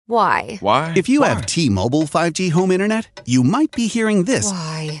Why? Why? If you have T-Mobile 5G home internet, you might be hearing this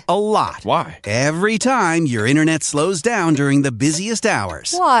Why? a lot. Why? Every time your internet slows down during the busiest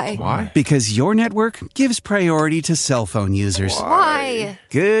hours. Why? Why? Because your network gives priority to cell phone users. Why?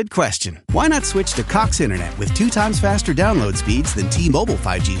 Good question. Why not switch to Cox Internet with 2 times faster download speeds than T-Mobile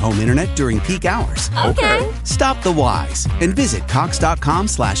 5G home internet during peak hours? Okay. Stop the whys and visit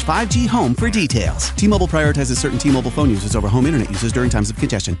cox.com/5G home for details. T-Mobile prioritizes certain T-Mobile phone users over home internet users during times of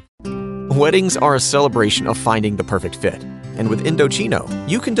congestion. Weddings are a celebration of finding the perfect fit. And with Indochino,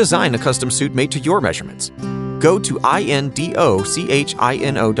 you can design a custom suit made to your measurements. Go to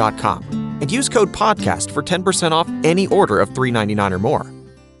INDOCHINO.com and use code PODCAST for 10% off any order of $3.99 or more.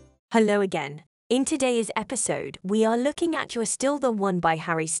 Hello again. In today's episode, we are looking at You're Still the One by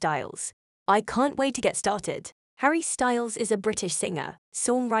Harry Styles. I can't wait to get started. Harry Styles is a British singer,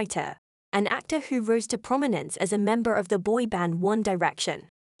 songwriter, and actor who rose to prominence as a member of the boy band One Direction.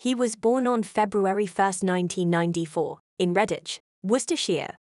 He was born on February 1, 1994, in Redditch,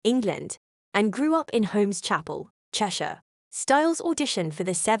 Worcestershire, England, and grew up in Holmes Chapel, Cheshire. Styles auditioned for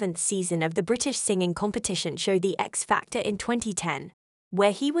the 7th season of the British singing competition show The X Factor in 2010,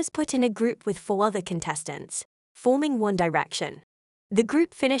 where he was put in a group with 4 other contestants, forming One Direction. The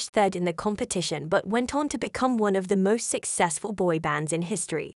group finished 3rd in the competition but went on to become one of the most successful boy bands in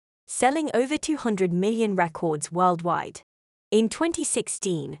history, selling over 200 million records worldwide. In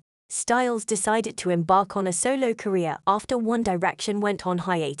 2016, Styles decided to embark on a solo career after One Direction went on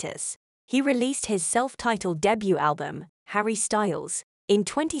hiatus. He released his self-titled debut album, Harry Styles, in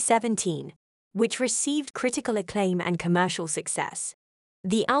 2017, which received critical acclaim and commercial success.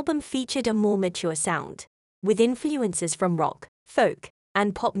 The album featured a more mature sound, with influences from rock, folk,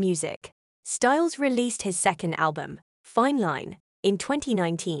 and pop music. Styles released his second album, Fine Line, in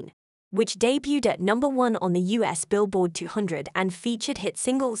 2019, which debuted at number 1 on the US Billboard 200 and featured hit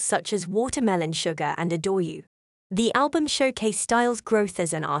singles such as Watermelon Sugar and Adore You. The album showcased Styles' growth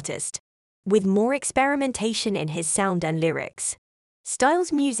as an artist, with more experimentation in his sound and lyrics.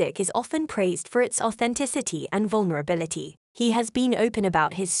 Styles' music is often praised for its authenticity and vulnerability. He has been open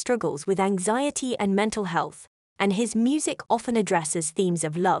about his struggles with anxiety and mental health, and his music often addresses themes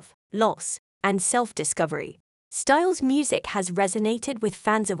of love, loss, and self-discovery. Styles' music has resonated with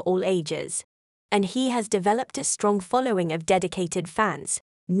fans of all ages, and he has developed a strong following of dedicated fans,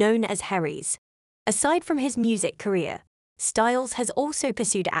 known as Harrys. Aside from his music career, Styles has also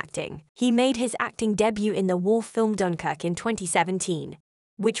pursued acting. He made his acting debut in the war film Dunkirk in 2017,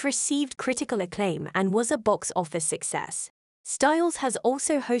 which received critical acclaim and was a box office success. Styles has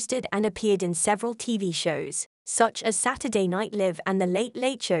also hosted and appeared in several TV shows, such as Saturday Night Live and The Late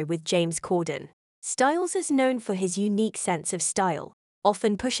Late Show with James Corden. Styles is known for his unique sense of style,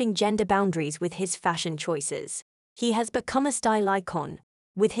 often pushing gender boundaries with his fashion choices. He has become a style icon,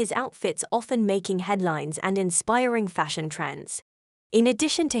 with his outfits often making headlines and inspiring fashion trends. In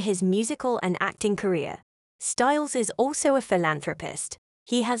addition to his musical and acting career, Styles is also a philanthropist.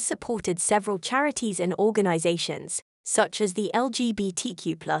 He has supported several charities and organizations, such as the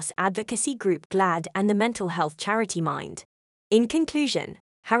LGBTQ+ advocacy group GLAAD and the mental health charity Mind. In conclusion,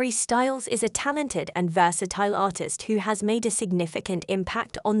 Harry Styles is a talented and versatile artist who has made a significant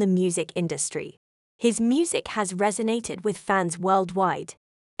impact on the music industry. His music has resonated with fans worldwide,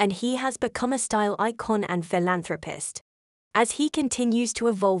 and he has become a style icon and philanthropist. As he continues to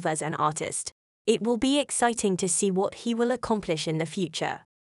evolve as an artist, it will be exciting to see what he will accomplish in the future.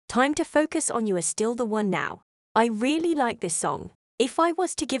 Time to focus on You Are Still the One now. I really like this song. If I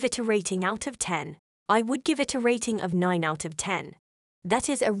was to give it a rating out of 10, I would give it a rating of 9 out of 10. That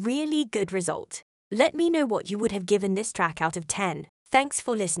is a really good result. Let me know what you would have given this track out of 10. Thanks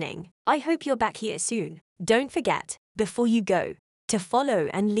for listening. I hope you're back here soon. Don't forget, before you go, to follow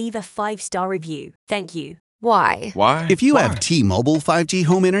and leave a 5-star review. Thank you. Why? Why? If you have T-Mobile 5G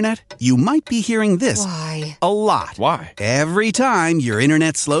home internet, you might be hearing this Why? a lot. Why? Every time your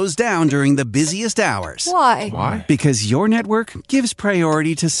internet slows down during the busiest hours. Why? Why? Because your network gives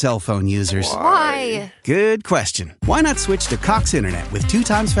priority to cell phone users. Why? Good question. Why not switch to Cox Internet with 2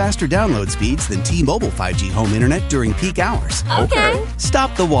 times faster download speeds than T-Mobile 5G home internet during peak hours? Okay.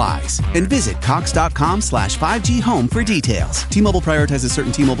 Stop the whys and visit cox.com/5G home for details. T-Mobile prioritizes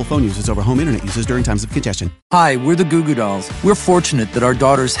certain T-Mobile phone users over home internet users during times of congestion. Hi, we're the Goo Goo Dolls. We're fortunate that our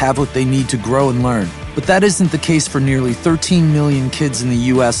daughters have what they need to grow and learn. But that isn't the case for nearly 13 million kids in the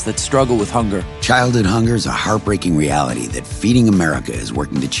U.S. that struggle with hunger. Childhood hunger is a heartbreaking reality that Feeding America is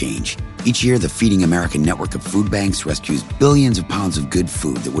working to change. Each year, the Feeding America network of food banks rescues billions of pounds of good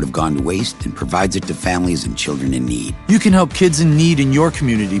food that would have gone to waste and provides it to families and children in need. You can help kids in need in your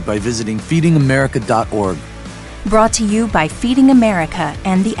community by visiting feedingamerica.org. Brought to you by Feeding America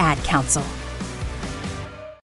and the Ad Council.